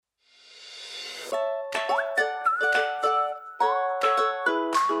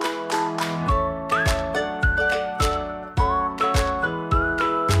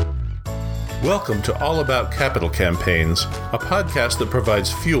Welcome to All About Capital Campaigns, a podcast that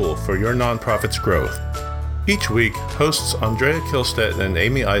provides fuel for your nonprofit's growth. Each week, hosts Andrea Kihlstedt and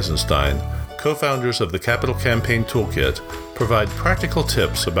Amy Eisenstein, co-founders of the Capital Campaign Toolkit, provide practical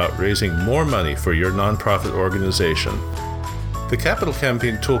tips about raising more money for your nonprofit organization. The Capital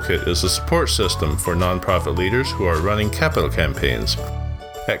Campaign Toolkit is a support system for nonprofit leaders who are running capital campaigns.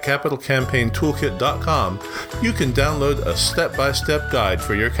 At capitalcampaigntoolkit.com, you can download a step-by-step guide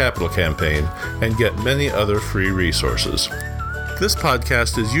for your capital campaign and get many other free resources. This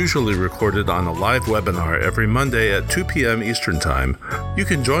podcast is usually recorded on a live webinar every Monday at 2 p.m. Eastern Time. You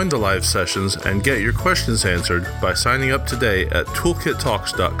can join the live sessions and get your questions answered by signing up today at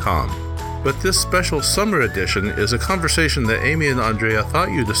toolkittalks.com. But this special summer edition is a conversation that Amy and Andrea thought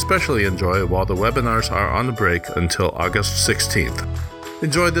you'd especially enjoy while the webinars are on the break until August 16th.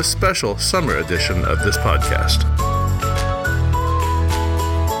 Enjoy this special summer edition of this podcast.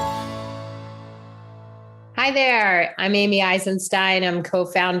 Hi there, I'm Amy Eisenstein. I'm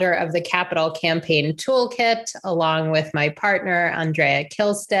co-founder of the Capital Campaign Toolkit, along with my partner, Andrea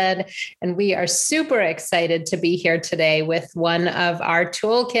Kihlstedt. And we are super excited to be here today with one of our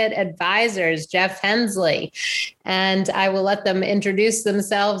Toolkit advisors, Jeff Hensley. And I will let them introduce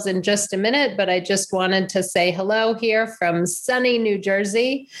themselves in just a minute, but I just wanted to say hello here from sunny New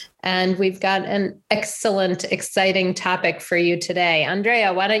Jersey. And we've got an excellent, exciting topic for you today.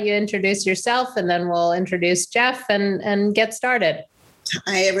 Andrea, why don't you introduce yourself and then we'll introduce Jeff and get started.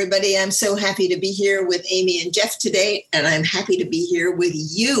 Hi, everybody. I'm so happy to be here with Amy and Jeff today, and I'm happy to be here with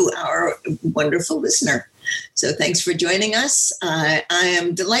you, our wonderful listener. So thanks for joining us. I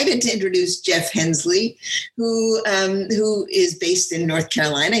am delighted to introduce Jeff Hensley, who is based in North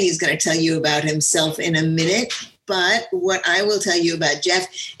Carolina. He's going to tell you about himself in a minute. But what I will tell you about Jeff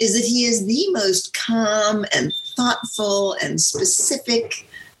is that he is the most calm and thoughtful and specific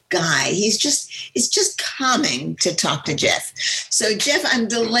guy. It's just calming to talk to Jeff. So Jeff, I'm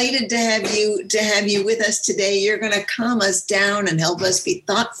delighted to have you with us today. You're going to calm us down and help us be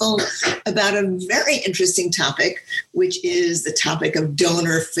thoughtful about a very interesting topic, which is the topic of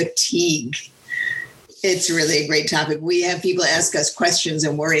donor fatigue. It's really a great topic. We have people ask us questions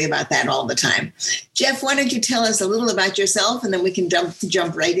and worry about that all the time. Jeff, why don't you tell us a little about yourself, and then we can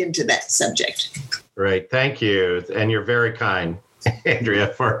jump right into that subject. Great. Thank you. And you're very kind, Andrea,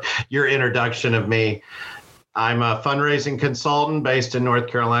 for your introduction of me. I'm a fundraising consultant based in North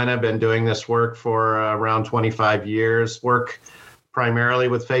Carolina. I've been doing this work for around 25 years, work primarily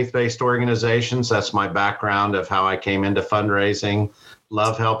with faith-based organizations. That's my background of how I came into fundraising.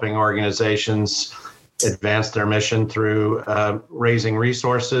 Love helping organizations advance their mission through raising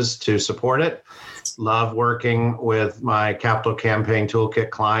resources to support it. Love working with my Capital Campaign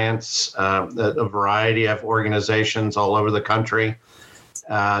Toolkit clients, a variety of organizations all over the country,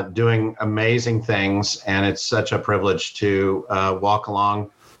 doing amazing things. And it's such a privilege to walk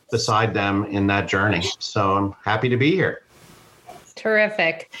along beside them in that journey. So I'm happy to be here.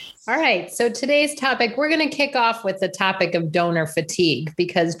 Terrific. All right. So today's topic, we're going to kick off with the topic of donor fatigue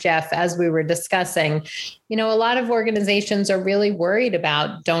because, Jeff, as we were discussing, a lot of organizations are really worried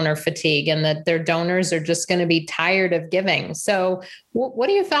about donor fatigue and that their donors are just going to be tired of giving. So what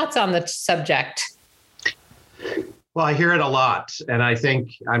are your thoughts on the subject? Well, I hear it a lot, and I think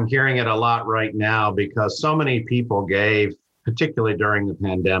I'm hearing it a lot right now because so many people gave, particularly during the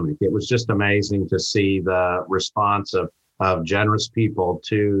pandemic. It was just amazing to see the response of generous people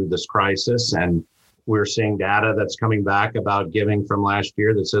to this crisis. And we're seeing data that's coming back about giving from last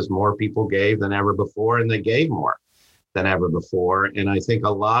year that says more people gave than ever before, and they gave more than ever before. And I think a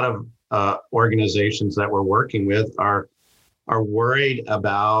lot of organizations that we're working with are worried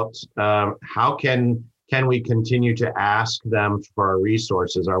about how can we continue to ask them for our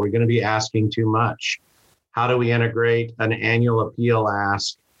resources? Are we going to be asking too much? How do we integrate an annual appeal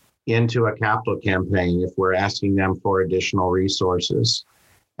ask into a capital campaign if we're asking them for additional resources?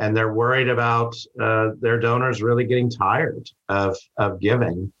 And they're worried about their donors really getting tired of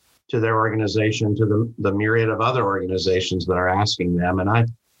giving to their organization, to the myriad of other organizations that are asking them. And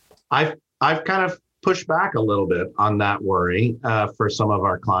I've kind of pushed back a little bit on that worry for some of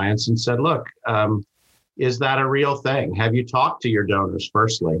our clients and said, look, is that a real thing? Have you talked to your donors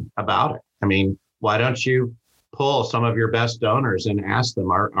firstly about it? I mean, why don't you pull some of your best donors and ask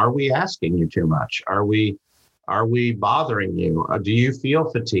them, are we asking you too much? Are we bothering you? Do you feel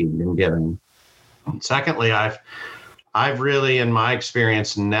fatigued in giving? Secondly, I've really, in my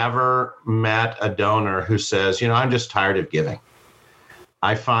experience, never met a donor who says, I'm just tired of giving.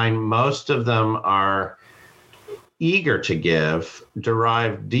 I find most of them are eager to give,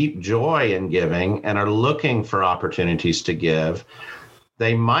 derive deep joy in giving, and are looking for opportunities to give.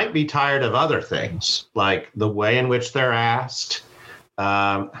 they might be tired of other things, like the way in which they're asked,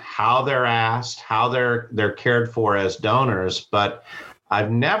 how they're asked, how they're cared for as donors. But I've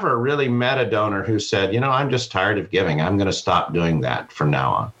never really met a donor who said, I'm just tired of giving. I'm going to stop doing that from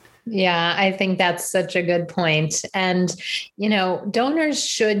now on. Yeah, I think that's such a good point. And, donors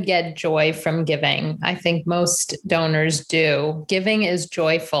should get joy from giving. I think most donors do. Giving is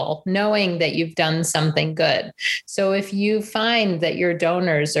joyful, knowing that you've done something good. So if you find that your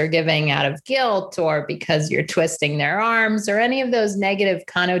donors are giving out of guilt or because you're twisting their arms or any of those negative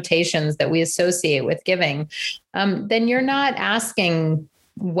connotations that we associate with giving, then you're not asking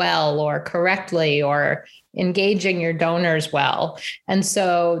well or correctly or engaging your donors well. And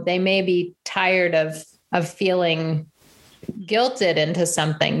so they may be tired of feeling guilted into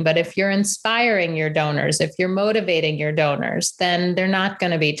something. But if you're inspiring your donors, if you're motivating your donors, then they're not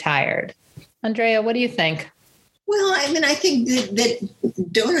going to be tired. Andrea, what do you think? Well, I think that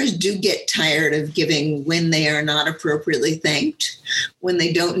donors do get tired of giving when they are not appropriately thanked, when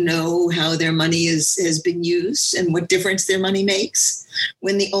they don't know how their money has been used and what difference their money makes,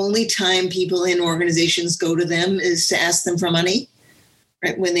 when the only time people in organizations go to them is to ask them for money,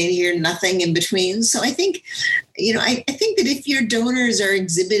 right? When they hear nothing in between. So I think, I think that if your donors are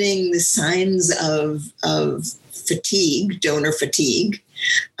exhibiting the signs of fatigue, donor fatigue,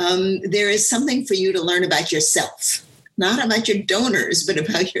 there is something for you to learn about yourself, not about your donors, but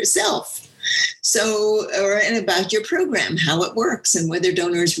about yourself. And about your program, how it works and whether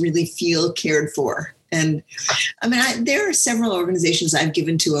donors really feel cared for. And there are several organizations I've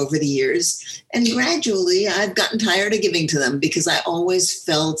given to over the years, and gradually I've gotten tired of giving to them because I always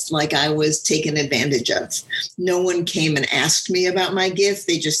felt like I was taken advantage of. No one came and asked me about my gift.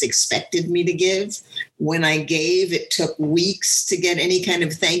 They just expected me to give. When I gave, it took weeks to get any kind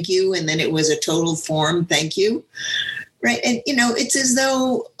of thank you, and then it was a total form thank you. Right. And, it's as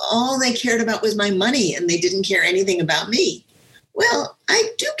though all they cared about was my money and they didn't care anything about me. Well, I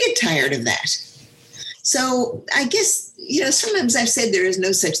do get tired of that. So I guess, sometimes I've said there is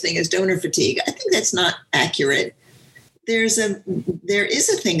no such thing as donor fatigue. I think that's not accurate. There is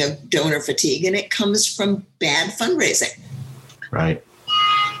a thing of donor fatigue, and it comes from bad fundraising. Right.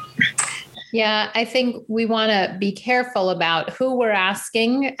 Yeah, I think we want to be careful about who we're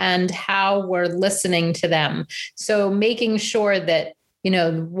asking and how we're listening to them. So making sure that,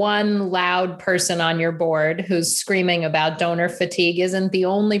 one loud person on your board who's screaming about donor fatigue isn't the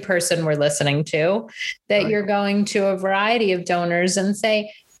only person we're listening to, that you're going to a variety of donors and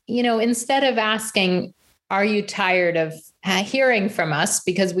say, instead of asking, are you tired of hearing from us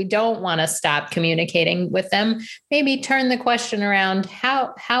because we don't want to stop communicating with them, maybe turn the question around,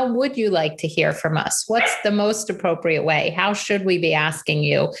 how would you like to hear from us? What's the most appropriate way? How should we be asking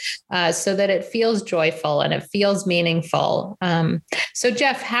you so that it feels joyful and it feels meaningful? So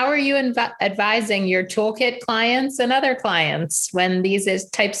Jeff, how are you advising your toolkit clients and other clients when these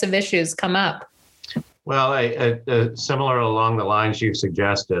types of issues come up? Well, similar along the lines you've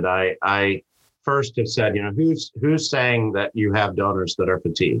suggested, I first have said, who's saying that you have donors that are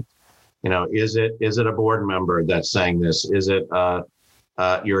fatigued? Is it a board member that's saying this? Is it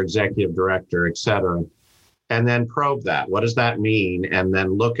your executive director, et cetera? And then probe that. What does that mean? And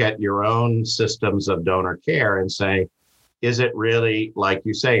then look at your own systems of donor care and say, is it really, like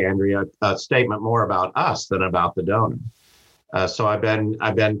you say, Andrea, a statement more about us than about the donor? So I've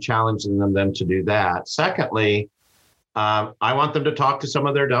been challenging them to do that. Secondly, I want them to talk to some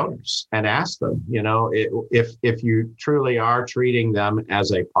of their donors and ask them, if you truly are treating them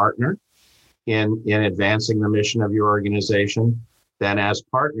as a partner in advancing the mission of your organization, then as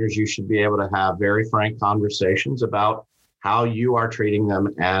partners, you should be able to have very frank conversations about how you are treating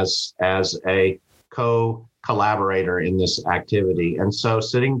them as a co-collaborator in this activity. And so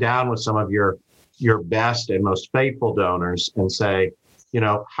sitting down with some of your best and most faithful donors and say,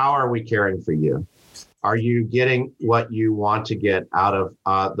 how are we caring for you? Are you getting what you want to get out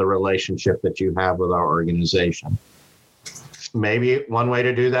of the relationship that you have with our organization? Maybe one way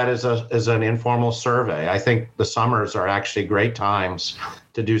to do that is an informal survey. I think the summers are actually great times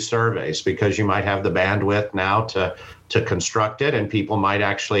to do surveys because you might have the bandwidth now to construct it, and people might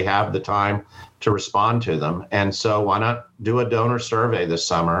actually have the time to respond to them. And so why not do a donor survey this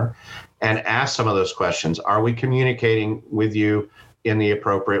summer and ask some of those questions? Are we communicating with you in the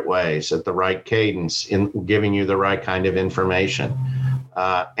appropriate ways, at the right cadence, in giving you the right kind of information?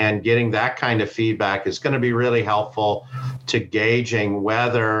 And getting that kind of feedback is going to be really helpful to gauging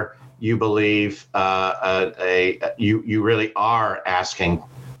whether you believe you really are asking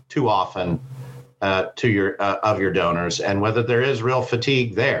too often of your donors, and whether there is real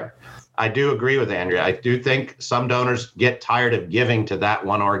fatigue there. I do agree with Andrea. I do think some donors get tired of giving to that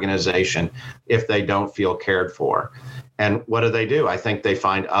one organization if they don't feel cared for. And what do? I think they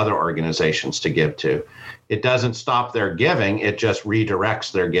find other organizations to give to. It doesn't stop their giving. It just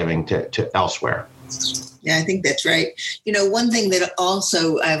redirects their giving to elsewhere. Yeah, I think that's right. One thing that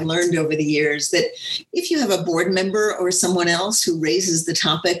also I've learned over the years, that if you have a board member or someone else who raises the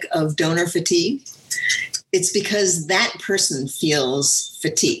topic of donor fatigue, it's because that person feels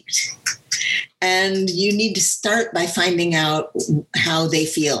fatigued. And you need to start by finding out how they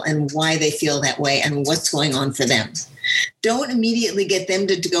feel and why they feel that way and what's going on for them. Don't immediately get them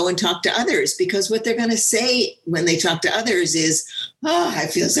to go and talk to others, because what they're going to say when they talk to others is, oh, I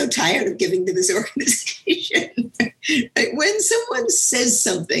feel so tired of giving to this organization. When someone says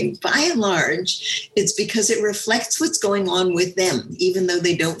something, by and large, it's because it reflects what's going on with them, even though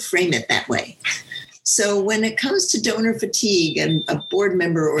they don't frame it that way. So when it comes to donor fatigue and a board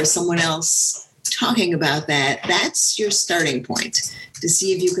member or someone else talking about that, that's your starting point to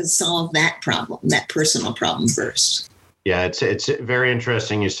see if you can solve that problem, that personal problem first. Yeah, it's very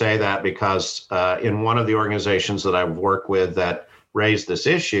interesting you say that, because in one of the organizations that I've worked with that raised this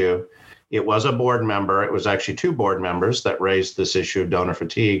issue, it was a board member. It was actually two board members that raised this issue of donor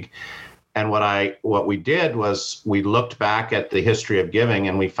fatigue. And what we did was we looked back at the history of giving,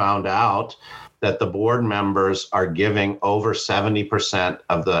 and we found out that the board members are giving over 70%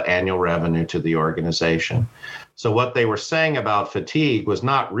 of the annual revenue to the organization. So what they were saying about fatigue was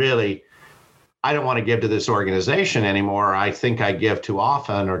not really, I don't want to give to this organization anymore. I think I give too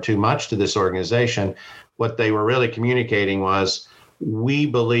often or too much to this organization. What they were really communicating was, we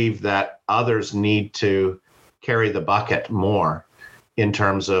believe that others need to carry the bucket more in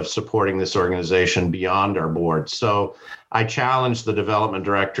terms of supporting this organization beyond our board. So I challenged the development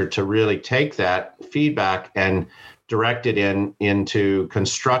director to really take that feedback and direct it into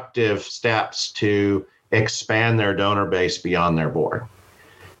constructive steps to expand their donor base beyond their board.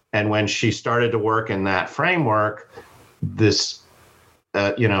 And when she started to work in that framework, this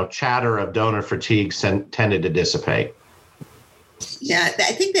chatter of donor fatigue tended to dissipate. Yeah,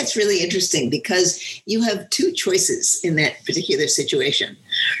 I think that's really interesting, because you have two choices in that particular situation,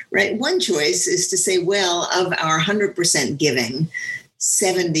 right? One choice is to say, well, of our 100% giving,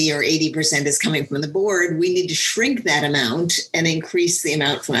 70 or 80% is coming from the board. We need to shrink that amount and increase the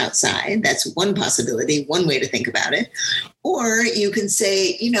amount from outside. That's one possibility, one way to think about it. Or you can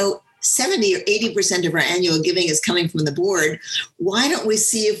say, 70 or 80% of our annual giving is coming from the board. Why don't we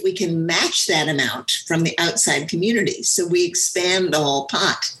see if we can match that amount from the outside community? So we expand the whole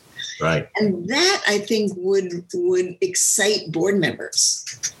pot. Right. And that, I think, would excite board members.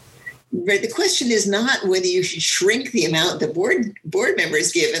 Right. The question is not whether you should shrink the amount that board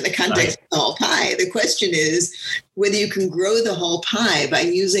members give in the context of the whole pie. The question is whether you can grow the whole pie by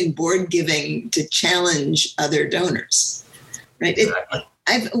using board giving to challenge other donors. Right. Exactly.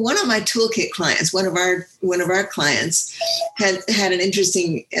 One of my toolkit clients, one of our clients, had an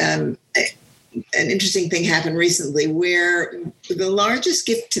interesting thing happen recently, where the largest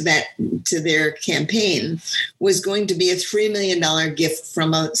gift to their campaign was going to be a $3 million gift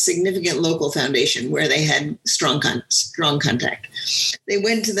from a significant local foundation where they had strong contact. They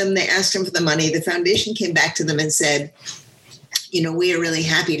went to them, they asked them for the money. The foundation came back to them and said, we are really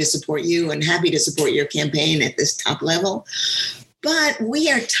happy to support you and happy to support your campaign at this top level. But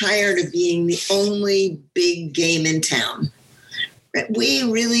we are tired of being the only big game in town. We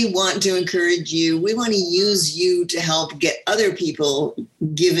really want to encourage you. We want to use you to help get other people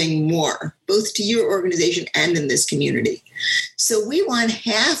giving more, both to your organization and in this community. So we want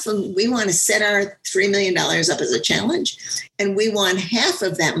to set our $3 million up as a challenge, and we want half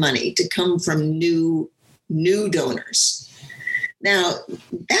of that money to come from new donors. Now,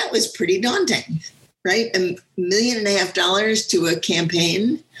 that was pretty daunting. Right? $1.5 million to a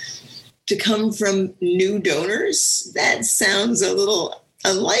campaign to come from new donors. That sounds a little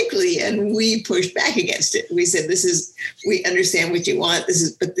unlikely. And we pushed back against it. We said, we understand what you want.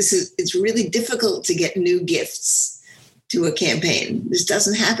 It's really difficult to get new gifts to a campaign. This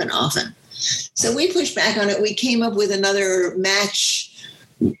doesn't happen often. So we pushed back on it. We came up with another match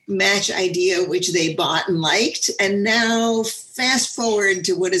idea, which they bought and liked. And now fast forward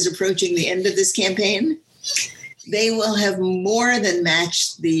to what is approaching the end of this campaign, they will have more than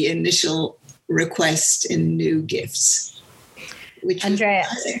matched the initial request in new gifts. Andrea,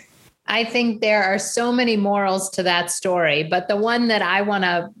 I think there are so many morals to that story, but the one that I want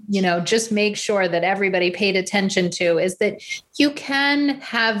to, just make sure that everybody paid attention to is that you can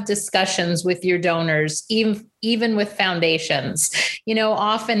have discussions with your donors, even with foundations.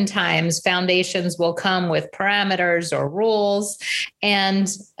 Oftentimes foundations will come with parameters or rules. And,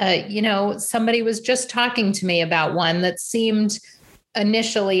 somebody was just talking to me about one that seemed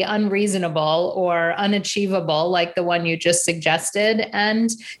initially unreasonable or unachievable, like the one you just suggested. And,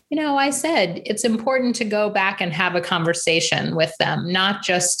 I said, it's important to go back and have a conversation with them, not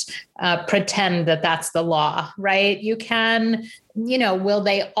just pretend that that's the law, right? You can, will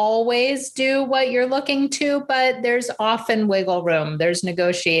they always do what you're looking to? But there's often wiggle room. There's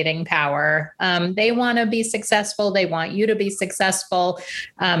negotiating power. They want to be successful. They want you to be successful.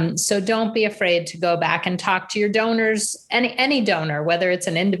 So don't be afraid to go back and talk to your donors, any donor, whether it's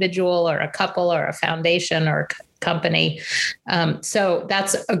an individual or a couple or a foundation or company. So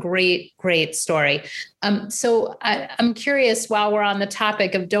that's a great, great story. So I'm curious, while we're on the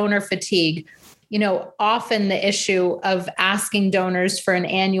topic of donor fatigue, often the issue of asking donors for an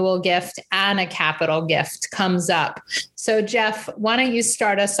annual gift and a capital gift comes up. So Jeff, why don't you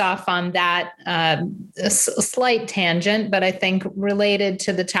start us off on that, a slight tangent, but I think related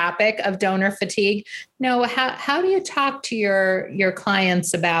to the topic of donor fatigue. How do you talk to your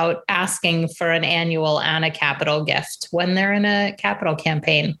clients about asking for an annual and a capital gift when they're in a capital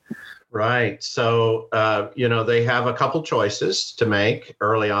campaign? Right. So, they have a couple choices to make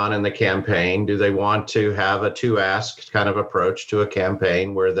early on in the campaign. Do they want to have a two-ask kind of approach to a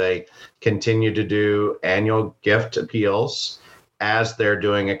campaign where they continue to do annual gift appeals as they're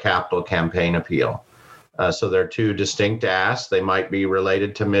doing a capital campaign appeal? So they're two distinct asks. They might be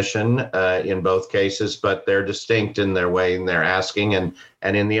related to mission in both cases, but they're distinct in their way in their asking and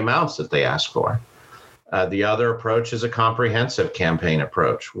in the amounts that they ask for. The other approach is a comprehensive campaign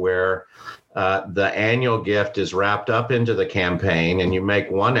approach where the annual gift is wrapped up into the campaign and you make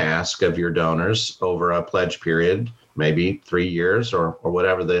one ask of your donors over a pledge period, maybe 3 years or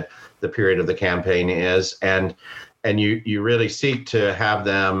whatever the period of the campaign is. And you really seek to have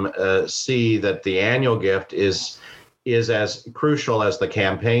them see that the annual gift is as crucial as the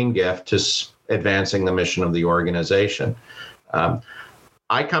campaign gift to advancing the mission of the organization.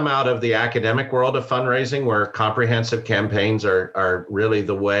 I come out of the academic world of fundraising where comprehensive campaigns are really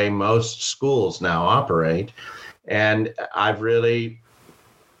the way most schools now operate. And I've really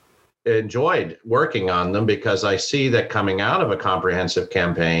enjoyed working on them because I see that coming out of a comprehensive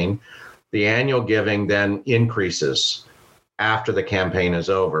campaign, the annual giving then increases after the campaign is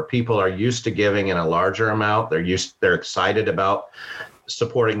over. People are used to giving in a larger amount. They're excited about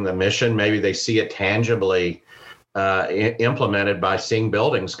supporting the mission. Maybe they see it tangibly implemented by seeing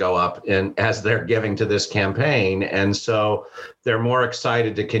buildings go up as they're giving to this campaign. And so they're more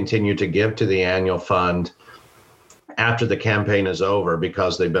excited to continue to give to the annual fund after the campaign is over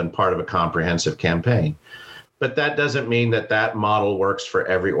because they've been part of a comprehensive campaign. But that doesn't mean that model works for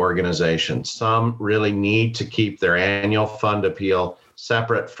every organization. Some really need to keep their annual fund appeal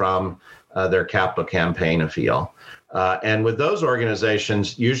separate from their capital campaign appeal. And with those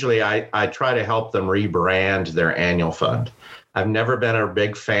organizations, usually I try to help them rebrand their annual fund. I've never been a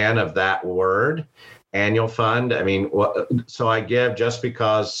big fan of that word, annual fund. I mean, so I give just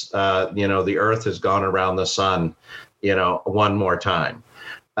because, the earth has gone around the sun, one more time.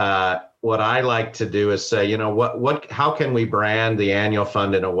 What I like to do is say, how can we brand the annual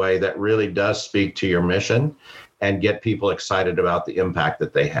fund in a way that really does speak to your mission and get people excited about the impact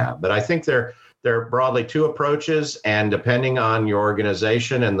that they have? But I think there are broadly two approaches, and depending on your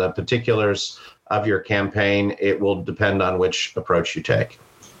organization and the particulars of your campaign, it will depend on which approach you take.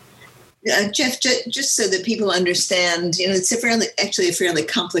 Jeff, just so that people understand, it's a fairly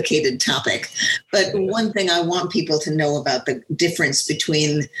complicated topic. But one thing I want people to know about the difference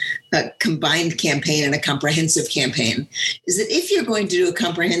between a combined campaign and a comprehensive campaign is that if you're going to do a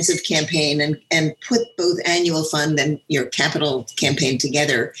comprehensive campaign and put both annual fund and your capital campaign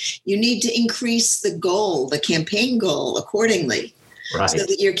together, you need to increase the campaign goal accordingly. Right. So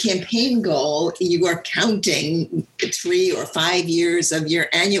that your campaign goal, you are counting 3 or 5 years of your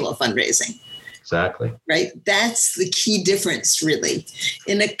annual fundraising. Exactly. Right. That's the key difference, really.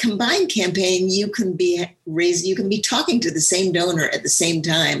 In a combined campaign, you can be talking to the same donor at the same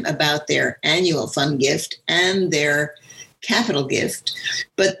time about their annual fund gift and their capital gift,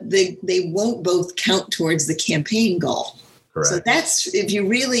 but they won't both count towards the campaign goal. Correct. So that's, if you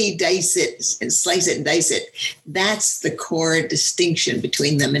really dice it and slice it and dice it, that's the core distinction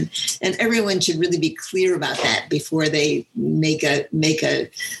between them. And everyone should really be clear about that before they make a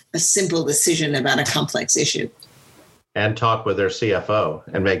simple decision about a complex issue. And talk with their CFO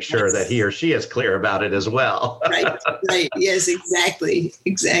and make sure that he or she is clear about it as well. Right. Yes, exactly.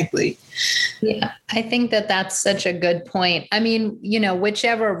 Yeah, I think that's such a good point. I mean,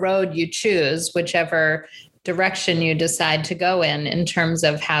 whichever road you choose, whichever direction you decide to go in terms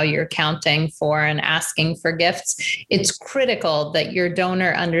of how you're counting for and asking for gifts, it's critical that your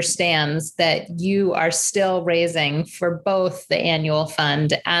donor understands that you are still raising for both the annual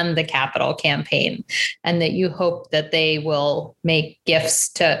fund and the capital campaign, and that you hope that they will make gifts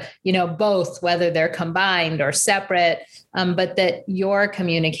to, both, whether they're combined or separate, but that your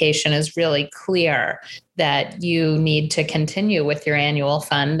communication is really clear that you need to continue with your annual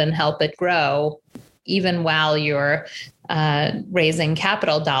fund and help it grow even while you're raising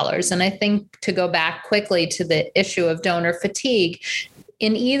capital dollars. And I think, to go back quickly to the issue of donor fatigue,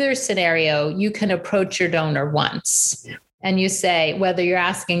 in either scenario, you can approach your donor once and you say, whether you're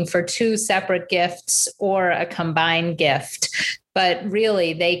asking for 2 separate gifts or a combined gift, but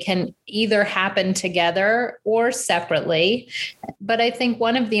really they can either happen together or separately. But I think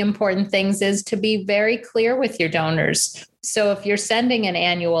one of the important things is to be very clear with your donors. So if you're sending an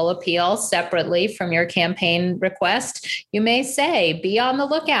annual appeal separately from your campaign request, you may say, be on the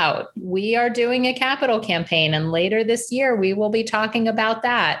lookout. We are doing a capital campaign, and later this year, we will be talking about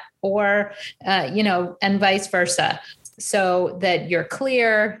that, or, and vice versa, so that you're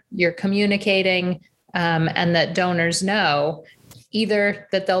clear, you're communicating, and that donors know either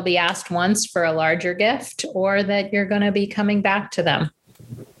that they'll be asked once for a larger gift or that you're going to be coming back to them.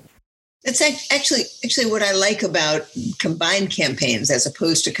 That's actually what I like about combined campaigns as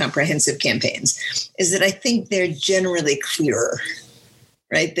opposed to comprehensive campaigns, is that I think they're generally clearer,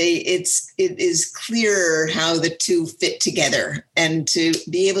 right? It is clearer how the two fit together, and to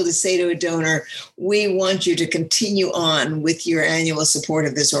be able to say to a donor, we want you to continue on with your annual support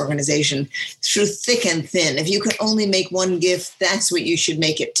of this organization through thick and thin. If you can only make one gift, that's what you should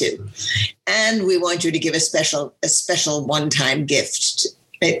make it to. And we want you to give a special one-time gift.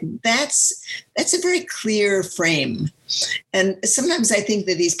 That's a very clear frame. And sometimes I think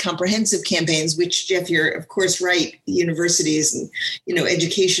that these comprehensive campaigns, which, Jeff, you're of course right, universities and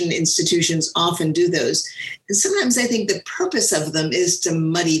education institutions often do those. And sometimes I think the purpose of them is to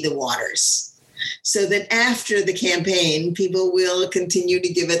muddy the waters, so that after the campaign, people will continue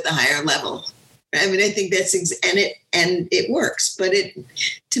to give at the higher level. I mean, I think that's and it works, but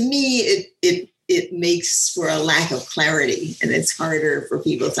to me it makes for a lack of clarity, and it's harder for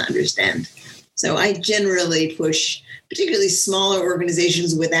people to understand. So I generally push, particularly smaller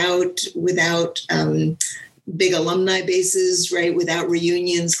organizations without big alumni bases, right? Without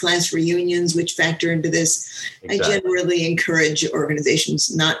reunions, class reunions, which factor into this. Exactly. I generally encourage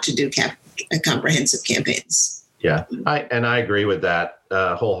organizations not to do comprehensive campaigns. Yeah, I agree with that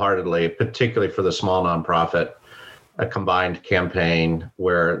wholeheartedly, particularly for the small nonprofit. A combined campaign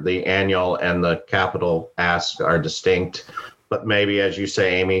where the annual and the capital asks are distinct, but maybe, as you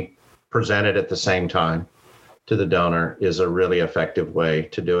say, Amy, presented at the same time to the donor is a really effective way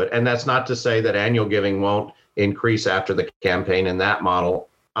to do it. And that's not to say that annual giving won't increase after the campaign in that model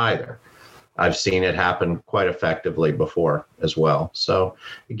either. I've seen it happen quite effectively before as well. So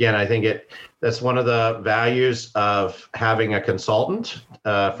again, I think that's one of the values of having a consultant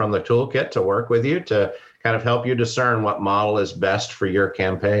from the toolkit to work with you to kind of help you discern what model is best for your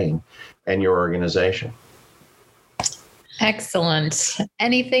campaign and your organization. Excellent.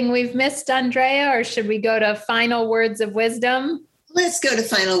 Anything we've missed, Andrea, or should we go to final words of wisdom? Let's go to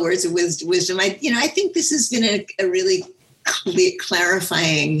final words of wisdom. I think this has been a really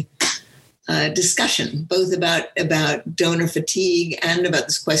clarifying discussion, both about donor fatigue and about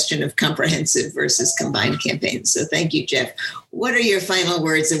this question of comprehensive versus combined campaigns. So thank you, Jeff. What are your final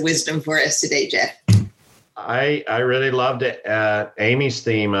words of wisdom for us today, Jeff? I really loved it. Amy's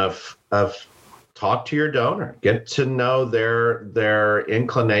theme of talk to your donor, get to know their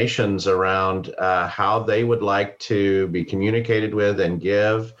inclinations around how they would like to be communicated with and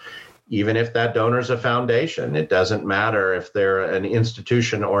give, even if that donor is a foundation. It doesn't matter if they're an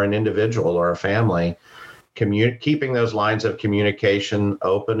institution or an individual or a family. Keeping those lines of communication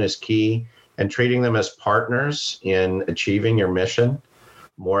open is key, and treating them as partners in achieving your mission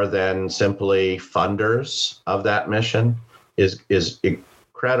more than simply funders of that mission is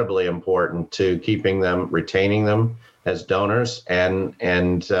incredibly important to retaining them as donors and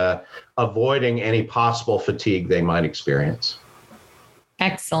avoiding any possible fatigue they might experience.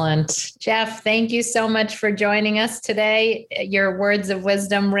 Excellent. Jeff, thank you so much for joining us today. Your words of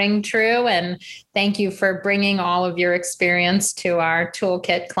wisdom ring true, and thank you for bringing all of your experience to our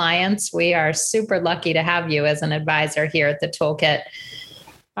Toolkit clients. We are super lucky to have you as an advisor here at the Toolkit.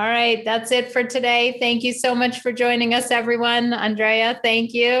 All right, that's it for today. Thank you so much for joining us, everyone. Andrea,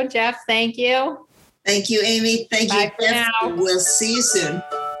 thank you. Jeff, thank you. Thank you, Amy. Thank you, Jeff. We'll see you soon.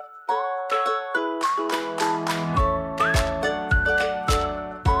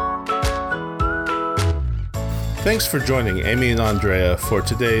 Thanks for joining Amy and Andrea for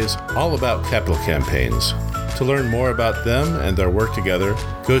today's All About Capital Campaigns. To learn more about them and their work together,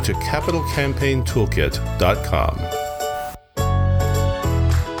 go to capitalcampaigntoolkit.com.